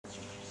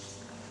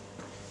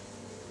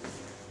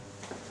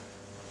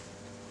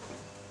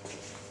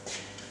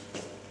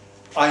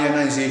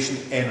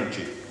ionization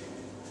energy.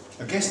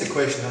 I guess the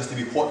question has to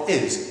be, what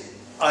is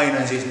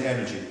ionization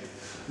energy?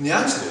 And the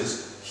answer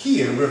is,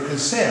 here we're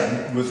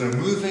concerned with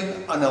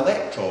removing an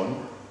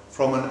electron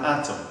from an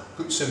atom,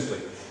 put simply.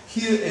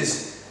 Here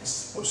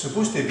is what's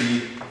supposed to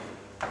be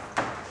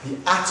the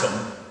atom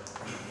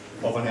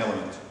of an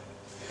element.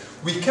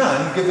 We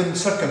can, given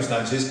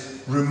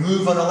circumstances,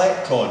 remove an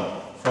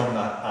electron from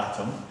that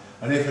atom,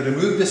 and if we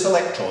remove this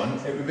electron,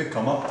 it would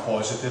become a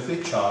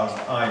positively charged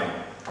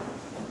ion.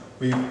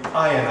 We've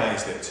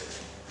ionized it.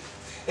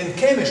 In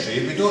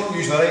chemistry, we don't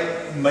use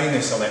a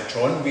minus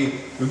electron, we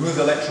move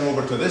the electron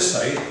over to this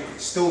side,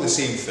 still the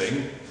same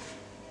thing,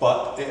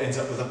 but it ends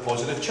up with a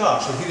positive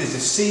charge. So here is the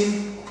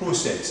same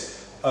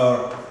process.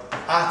 Our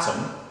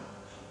atom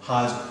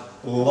has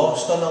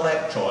lost an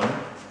electron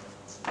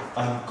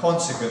and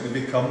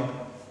consequently become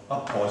a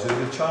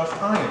positively charged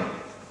ion.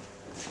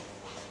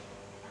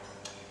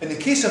 In the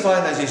case of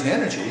ionization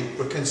energy,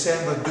 we're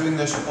concerned with doing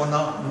this on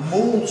a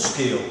mole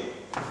scale.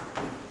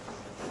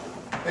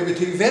 It would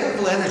take very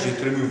little energy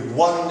to remove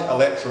one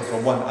electron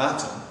from one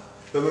atom,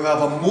 but we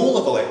have a mole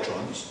of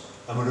electrons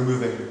and we're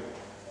removing,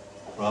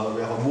 rather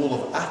we have a mole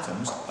of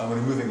atoms and we're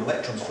removing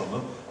electrons from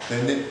them,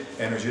 then the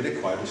energy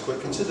required is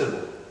quite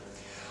considerable.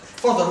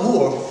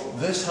 Furthermore,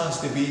 this has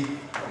to be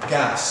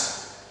gas.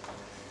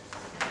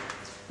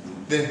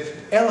 The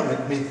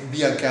element may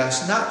be a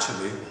gas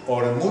naturally,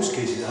 or in most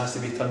cases it has to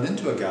be turned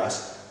into a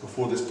gas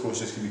before this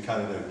process can be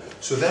carried out.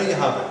 So there you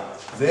have it.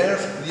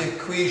 There's the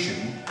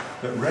equation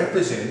that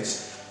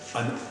represents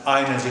an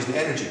ionization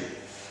energy.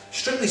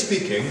 Strictly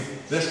speaking,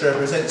 this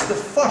represents the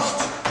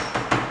first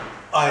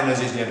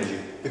ionization energy,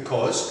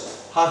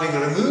 because having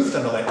removed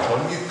an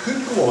electron, you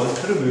could go on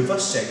to remove a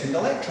second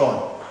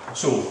electron.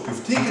 So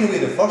we've taken away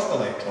the first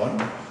electron,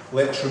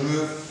 let's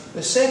remove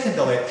the second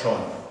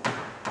electron.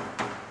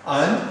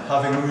 And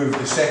having removed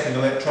the second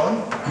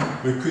electron,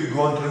 we could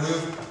go on to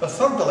remove the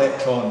third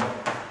electron,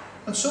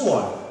 and so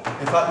on.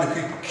 In fact, we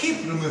could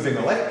keep removing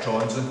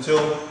electrons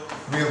until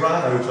we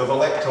ran out of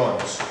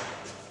electrons.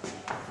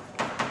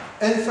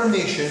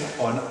 Information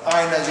on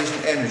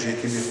ionization energy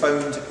can be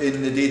found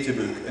in the data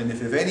book, and if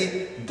you have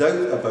any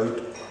doubt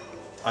about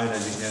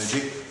ionization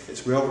energy,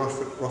 it's well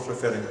worth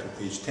referring to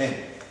page 10.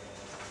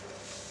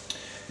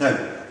 Now,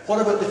 what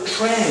about the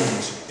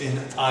trends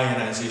in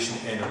ionization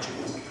energy?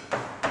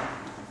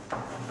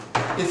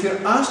 If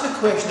you're asked a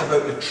question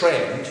about the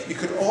trend, you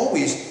could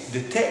always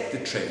detect the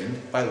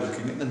trend by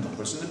looking at the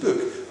numbers in the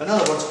book. In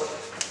other words,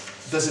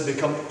 does it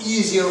become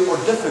easier or more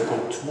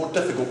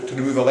difficult to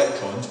remove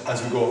electrons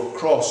as we go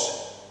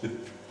across the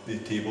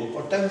table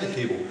or down the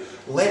table?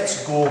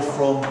 Let's go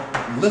from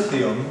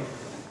lithium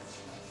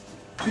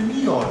to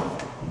neon.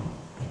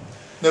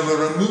 Now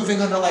we're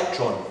removing an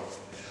electron.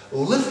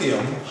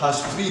 Lithium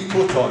has 3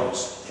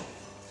 protons.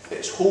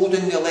 It's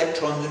holding the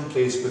electrons in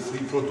place with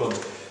 3 protons.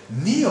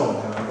 Neon,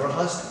 however,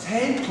 has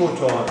 10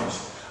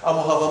 protons and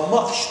will have a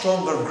much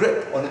stronger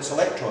grip on its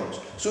electrons.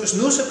 So it's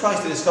no surprise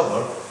to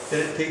discover that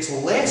it takes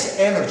less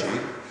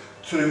energy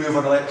to remove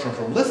an electron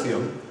from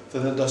lithium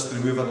than it does to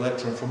remove an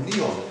electron from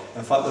neon.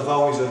 In fact, the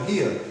values are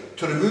here.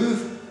 To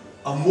remove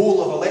a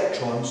mole of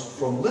electrons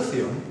from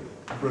lithium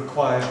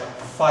requires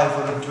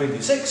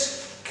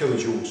 526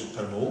 kilojoules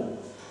per mole,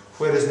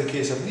 whereas in the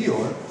case of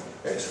neon,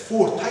 it's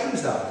 4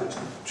 times that. It's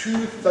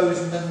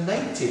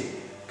 2090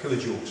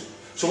 kilojoules.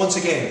 So once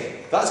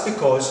again, that's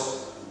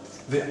because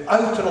the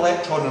outer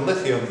electron in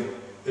lithium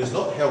is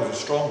not held as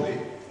strongly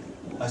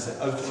as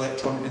the outer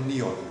electron in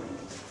neon.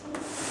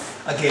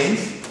 Again,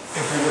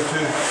 if we were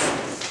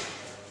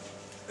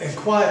to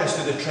inquire as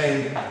to the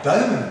trend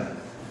down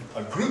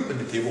a group in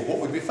the table, what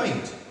would we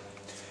find?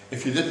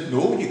 If you didn't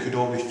know, you could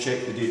always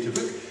check the data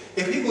book.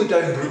 If we go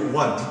down group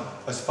 1,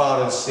 as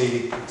far as,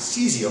 say,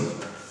 cesium,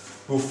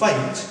 we'll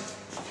find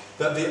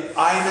that the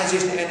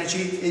ionization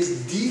energy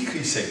is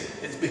decreasing.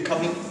 It's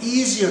becoming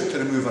easier to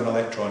remove an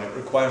electron. It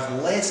requires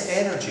less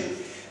energy.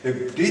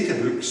 The data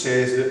book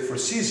says that for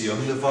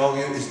cesium, the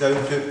value is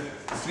down to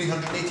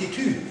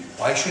 382.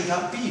 Why should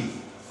that be?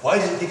 Why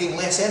is it taking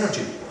less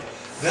energy?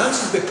 The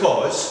answer is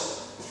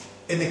because,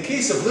 in the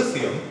case of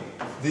lithium,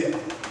 the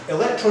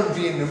electron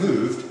being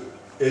removed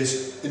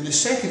is in the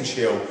second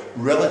shell,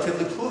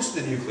 relatively close to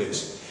the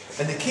nucleus.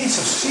 In the case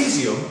of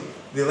cesium,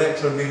 the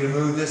electron being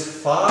removed is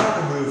far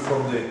removed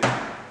from the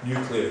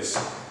nucleus.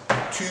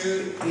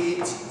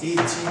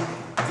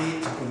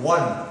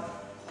 28881.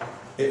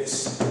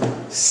 It's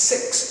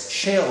 6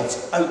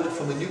 shells out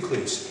from the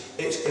nucleus.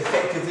 It's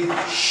effectively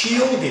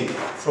shielded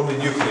from the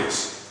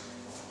nucleus.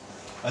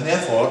 And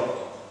therefore,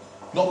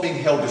 not being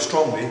held as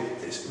strongly,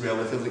 it's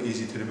relatively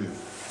easy to remove.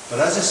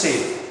 But as I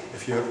say,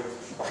 if you're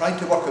trying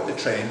to work out the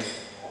trend,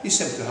 you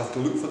simply have to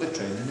look for the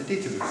trend in the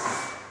data book.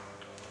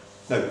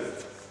 Now,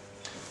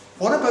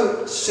 what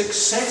about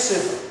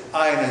successive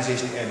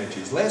ionization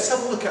energies? Let's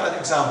have a look at an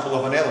example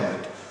of an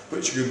element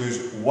which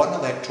removes one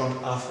electron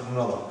after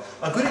another.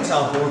 A good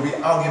example would be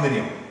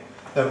aluminium.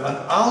 Now, an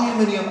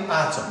aluminium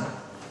atom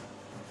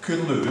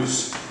could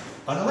lose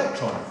an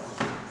electron.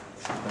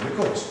 There it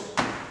goes.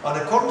 And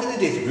according to the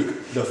data book,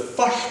 the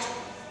first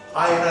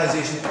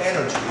ionization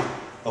energy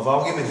of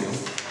aluminium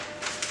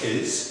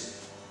is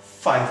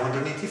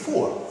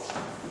 584.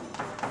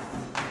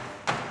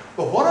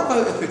 But what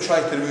about if we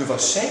try to remove a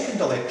second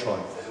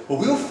electron? Well,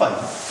 we'll find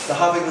that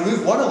having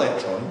removed one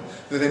electron,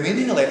 the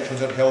remaining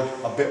electrons are held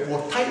a bit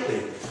more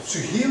tightly. So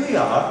here we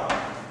are,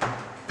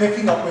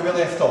 picking up where we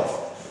left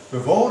off.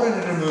 We've already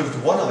removed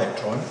one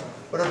electron,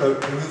 we're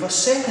about to remove a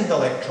second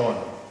electron.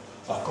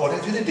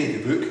 According to the data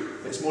book,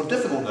 it's more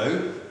difficult now.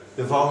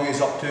 The value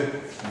is up to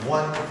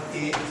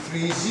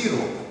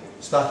 1830.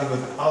 Starting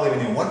with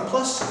aluminium 1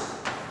 plus,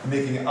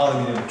 making it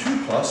aluminium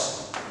 2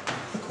 plus,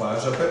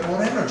 requires a bit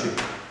more energy.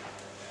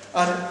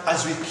 And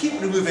as we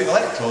keep removing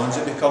electrons,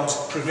 it becomes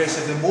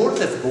progressively more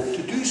difficult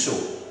to do so.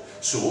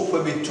 So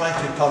when we try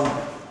to turn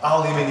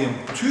aluminium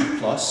 2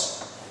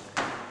 plus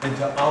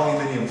into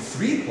aluminium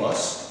 3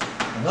 plus,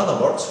 in other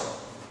words,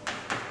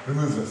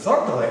 remove the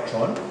third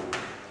electron,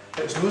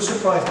 it's no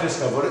surprise to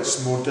discover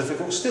it's more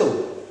difficult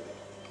still.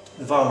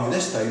 The value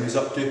this time is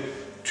up to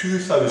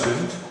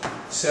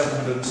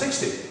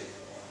 2760.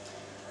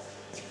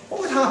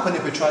 What would happen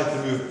if we tried to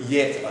remove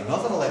yet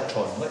another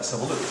electron? Let's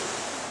have a look.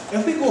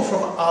 If we go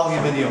from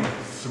aluminium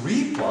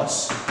 3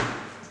 plus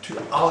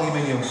to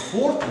aluminium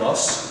 4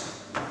 plus,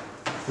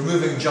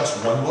 removing just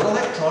one more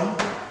electron,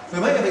 we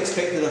might have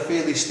expected a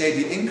fairly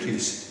steady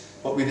increase,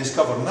 but we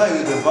discover now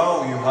the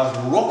value has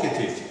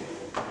rocketed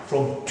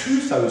from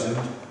 2000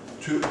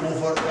 to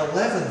over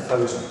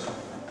 11,000.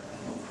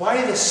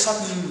 Why the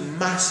sudden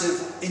massive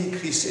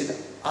increase in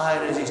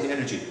ionization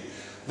energy?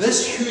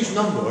 This huge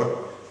number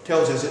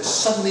tells us it's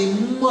suddenly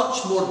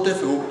much more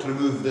difficult to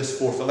remove this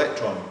fourth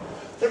electron.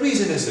 The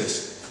reason is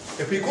this.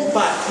 If we go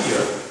back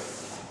here,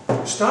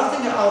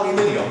 starting at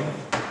aluminium,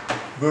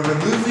 we're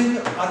removing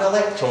an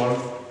electron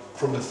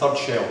from the third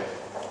shell.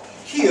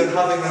 Here,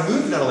 having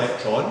removed an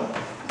electron,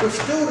 we're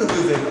still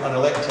removing an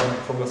electron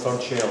from the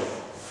third shell.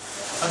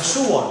 And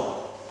so on.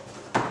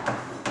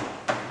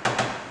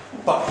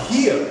 But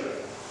here,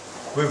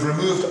 we've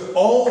removed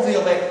all the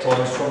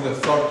electrons from the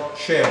third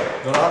shell.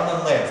 There are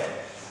none left.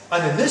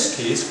 And in this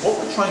case, what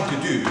we're trying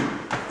to do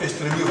is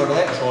to remove an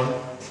electron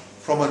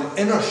from an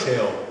inner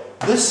shell.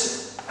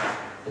 This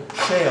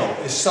shell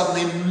is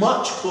suddenly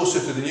much closer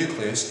to the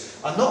nucleus,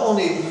 and not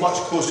only much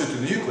closer to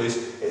the nucleus,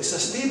 it's a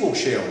stable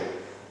shell.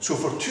 So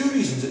for two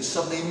reasons, it's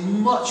suddenly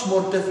much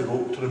more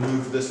difficult to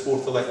remove this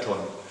fourth electron.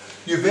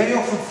 You very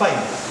often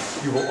find,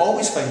 you will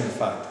always find in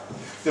fact,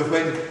 that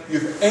when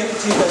you've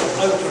emptied an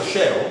outer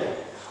shell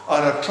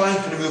and are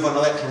trying to remove an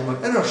electron from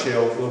an inner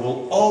shell, there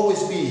will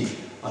always be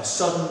a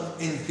sudden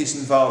increase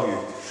in value.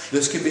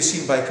 This can be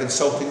seen by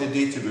consulting the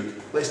data book.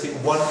 Let's take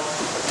one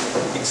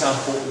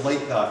example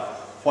like that.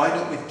 Why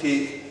don't we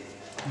take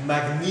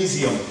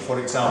magnesium, for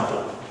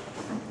example?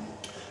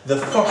 The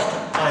first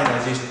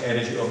ionization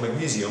energy of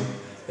magnesium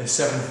is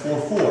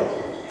 744.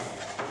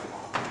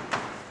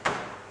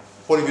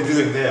 What are we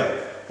doing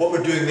there? What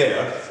we're doing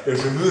there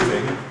is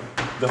removing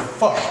the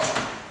first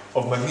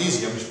of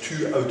magnesium's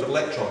two outer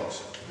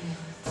electrons.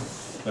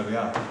 There we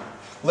are.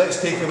 Let's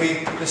take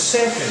away the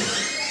second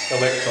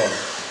electron.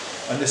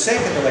 And the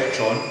second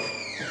electron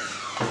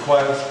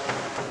requires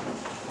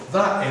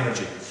that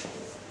energy.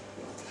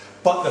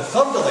 But the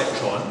third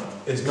electron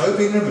is now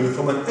being removed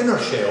from an inner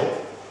shell,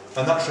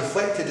 and that's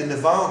reflected in the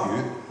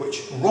value,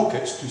 which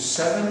rockets to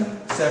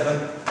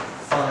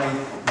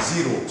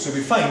 7750. So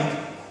we find,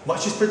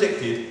 much as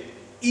predicted,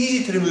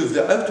 easy to remove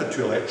the outer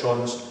two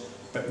electrons,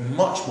 but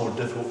much more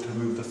difficult to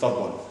remove the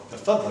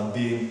third one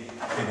being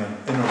in an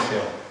inner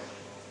shell.